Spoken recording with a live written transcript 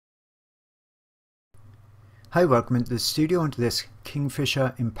Hi, welcome into the studio and to this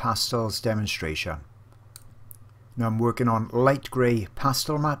Kingfisher in Pastels demonstration. Now I'm working on light grey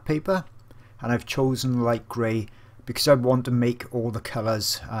pastel mat paper, and I've chosen light grey because I want to make all the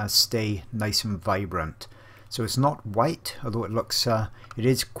colours stay nice and vibrant. So it's not white, although it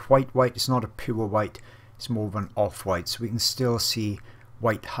is quite white. It's not a pure white, it's more of an off-white, so we can still see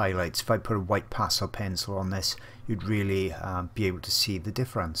white highlights. If I put a white pastel pencil on this, you'd really be able to see the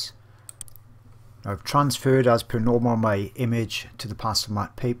difference. I've transferred as per normal my image to the pastel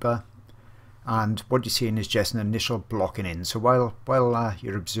mat paper, and what you're seeing is just an initial blocking in. So while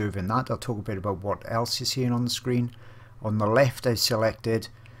you're observing that, I'll talk a bit about what else you're seeing on the screen. On the left I've selected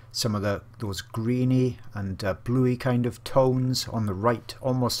some of those greeny and bluey kind of tones. On the right,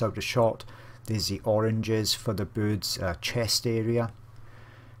 almost out of shot, there's the oranges for the bird's chest area,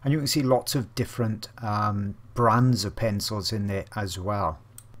 and you can see lots of different brands of pencils in there as well.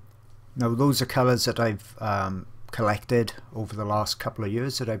 Now those are colours that I've collected over the last couple of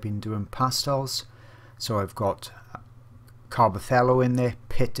years that I've been doing pastels. So I've got Carbothello in there,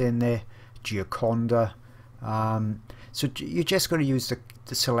 Pitt in there, Gioconda. So you're just going to use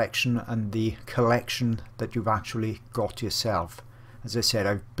the selection and the collection that you've actually got yourself. As I said,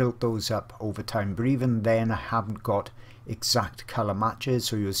 I've built those up over time, but even then I haven't got exact colour matches,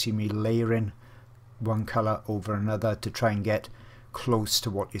 so you'll see me layering one colour over another to try and get close to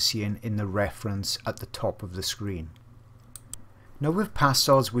what you're seeing in the reference at the top of the screen. Now with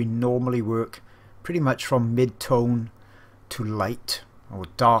pastels we normally work pretty much from mid-tone to light, or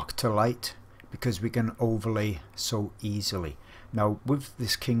dark to light, because we can overlay so easily. Now with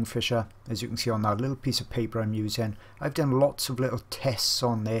this Kingfisher, as you can see on that little piece of paper I'm using, I've done lots of little tests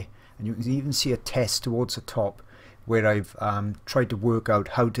on there, and you can even see a test towards the top where I've tried to work out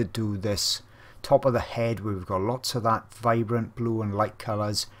how to do this top of the head, where we've got lots of that vibrant blue and light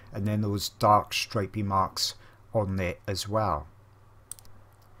colours, and then those dark stripy marks on there as well.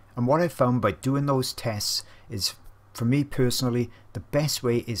 And what I found by doing those tests is, for me personally, the best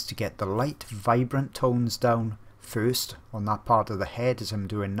way is to get the light vibrant tones down first on that part of the head, as I'm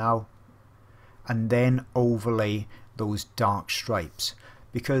doing now, and then overlay those dark stripes,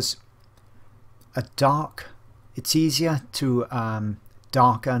 because it's easier to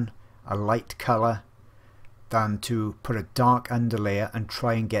darken a light colour than to put a dark underlayer and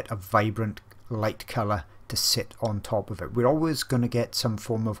try and get a vibrant light colour to sit on top of it. We're always going to get some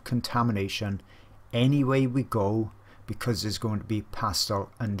form of contamination any way we go, because there's going to be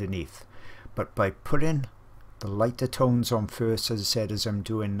pastel underneath. But by putting the lighter tones on first, as I said, as I'm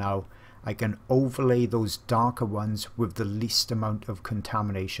doing now, I can overlay those darker ones with the least amount of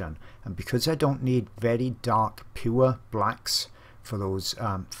contamination. And because I don't need very dark pure blacks for those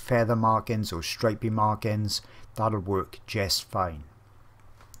feather markings or stripy markings, that'll work just fine.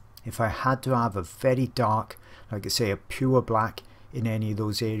 If I had to have a very dark, like I say, a pure black in any of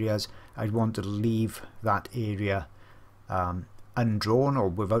those areas, I'd want to leave that area undrawn or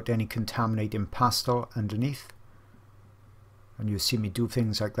without any contaminating pastel underneath. And you'll see me do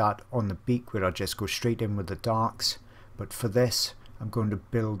things like that on the beak, where I just go straight in with the darks. But for this, I'm going to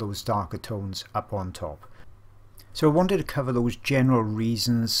build those darker tones up on top. So I wanted to cover those general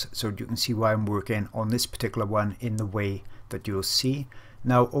reasons so you can see why I'm working on this particular one in the way that you'll see.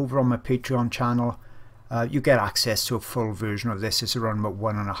 Now over on my Patreon channel, you get access to a full version of this. It's around about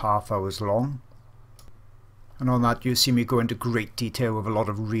 1.5 hours long. And on that you'll see me go into great detail with a lot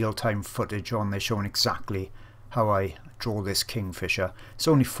of real-time footage on there showing exactly how I draw this Kingfisher. It's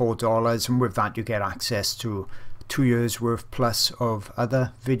only $4, and with that you get access to 2 years worth plus of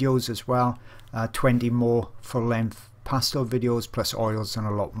other videos as well. 20 more full-length pastel videos plus oils and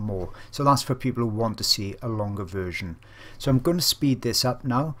a lot more. So that's for people who want to see a longer version. So I'm going to speed this up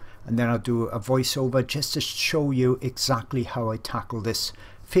now, and then I'll do a voiceover just to show you exactly how I tackle this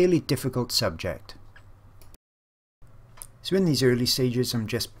fairly difficult subject. So in these early stages I'm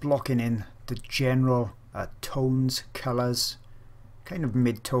just blocking in the general tones, colours, kind of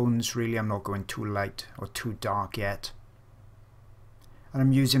mid-tones really. I'm not going too light or too dark yet. And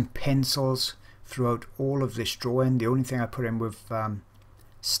I'm using pencils throughout all of this drawing. The only thing I put in with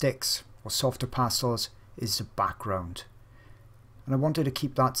sticks or softer pastels is the background. And I wanted to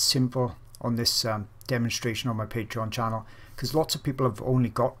keep that simple on this demonstration on my Patreon channel, because lots of people have only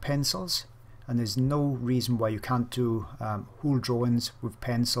got pencils, and there's no reason why you can't do whole drawings with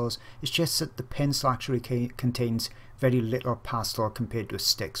pencils. It's just that the pencil actually contains very little pastel compared to a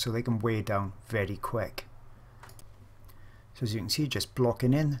stick, so they can weigh down very quick. So as you can see, just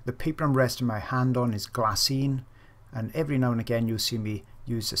blocking in. The paper I'm resting my hand on is glassine, and every now and again you'll see me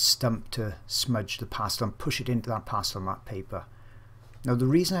use a stump to smudge the pastel and push it into that pastel mat paper. Now the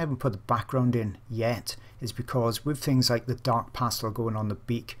reason I haven't put the background in yet is because with things like the dark pastel going on the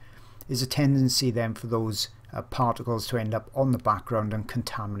beak, is a tendency then for those particles to end up on the background and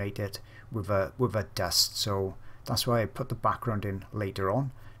contaminate it with a dust. So that's why I put the background in later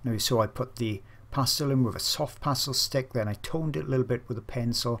on. Now you saw I put the pastel in with a soft pastel stick, then I toned it a little bit with a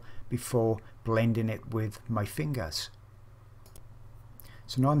pencil before blending it with my fingers.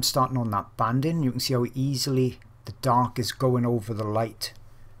 So now I'm starting on that banding. You can see how easily the dark is going over the light.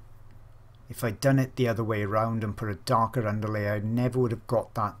 If I'd done it the other way around and put a darker underlay, I never would have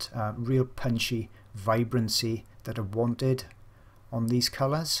got that real punchy vibrancy that I wanted on these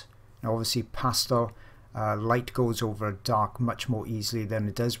colours. Now obviously pastel light goes over a dark much more easily than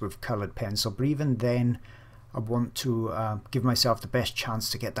it does with coloured pencil, but even then I want to give myself the best chance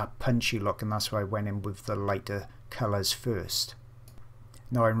to get that punchy look, and that's why I went in with the lighter colours first.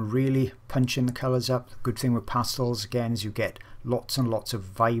 Now I'm really punching the colours up. The good thing with pastels again is you get lots and lots of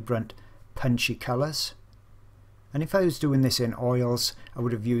vibrant punchy colours, and if I was doing this in oils I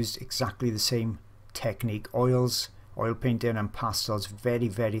would have used exactly the same technique. Oils, oil painting and pastels very,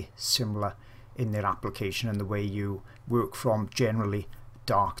 very similar in their application and the way you work from generally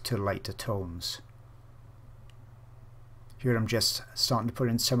dark to lighter tones. Here I'm just starting to put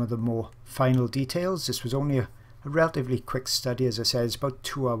in some of the more final details. This was only a relatively quick study, as I said. It's about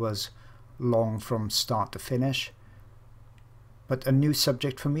 2 hours long from start to finish, but a new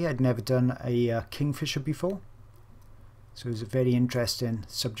subject for me. I'd never done a kingfisher before, so it was a very interesting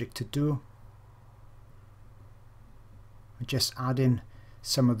subject to do. Just add in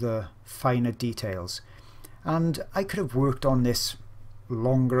some of the finer details, and I could have worked on this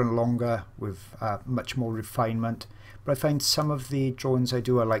longer and longer with much more refinement, but I find some of the drawings I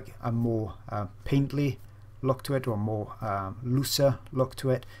do are like a more painterly look to it, or more looser look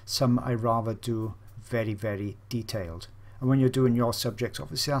to it. Some I rather do very, very detailed, and when you're doing your subjects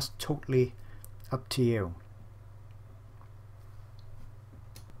obviously that's totally up to you.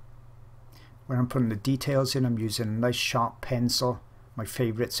 When I'm putting the details in, I'm using a nice sharp pencil. My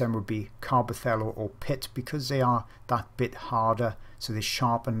favourites then would be Carbothello or Pitt, because they are that bit harder, so they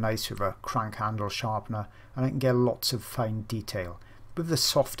sharpen nice with a crank handle sharpener, and I can get lots of fine detail. With the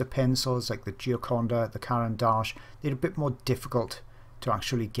softer pencils like the Gioconda, the Caran d'Ache, they're a bit more difficult to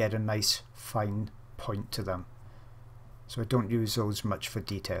actually get a nice fine point to them, so I don't use those much for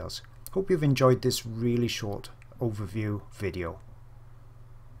details. Hope you've enjoyed this really short overview video.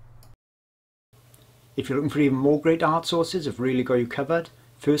 If you're looking for even more great art sources, I've really got you covered.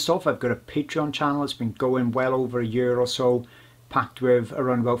 First off, I've got a Patreon channel. It's been going well over a year or so, packed with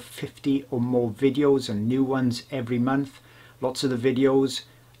around about 50 or more videos and new ones every month. Lots of the videos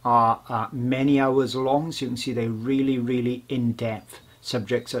are many hours long, so you can see they're really, really in-depth.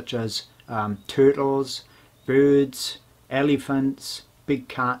 Subjects such as turtles, birds, elephants, big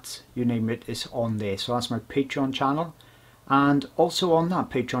cats, you name it, is on there. So that's my Patreon channel. And also on that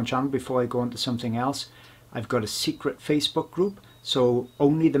Patreon channel, before I go on to something else, I've got a secret Facebook group, so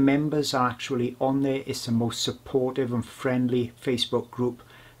only the members are actually on there. It's the most supportive and friendly Facebook group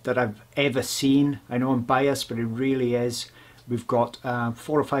that I've ever seen. I know I'm biased, but it really is. We've got 400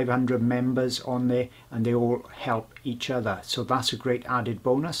 or 500 members on there, and they all help each other, so that's a great added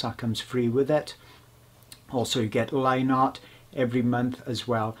bonus. That comes free with it. Also you get line art every month as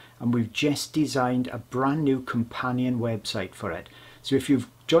well, and we've just designed a brand new companion website for it. So if you've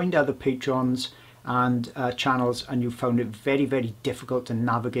joined other patrons and channels and you found it very, very difficult to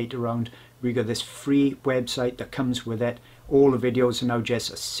navigate around, we got this free website that comes with it. All the videos are now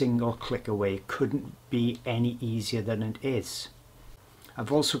just a single click away. Couldn't be any easier than it is.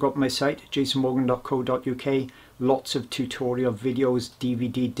 I've also got my site jasonmorgan.co.uk, lots of tutorial videos,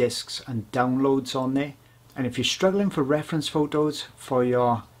 DVD discs and downloads on there. And if you're struggling for reference photos for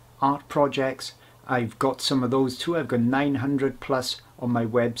your art projects, I've got some of those too. I've got 900 plus on my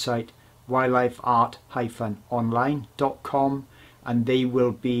website, wildlifeart-online.com, and they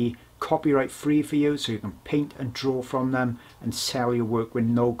will be copyright free for you, so you can paint and draw from them and sell your work with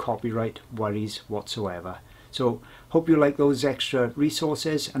no copyright worries whatsoever. So hope you like those extra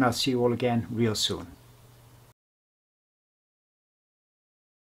resources, and I'll see you all again real soon.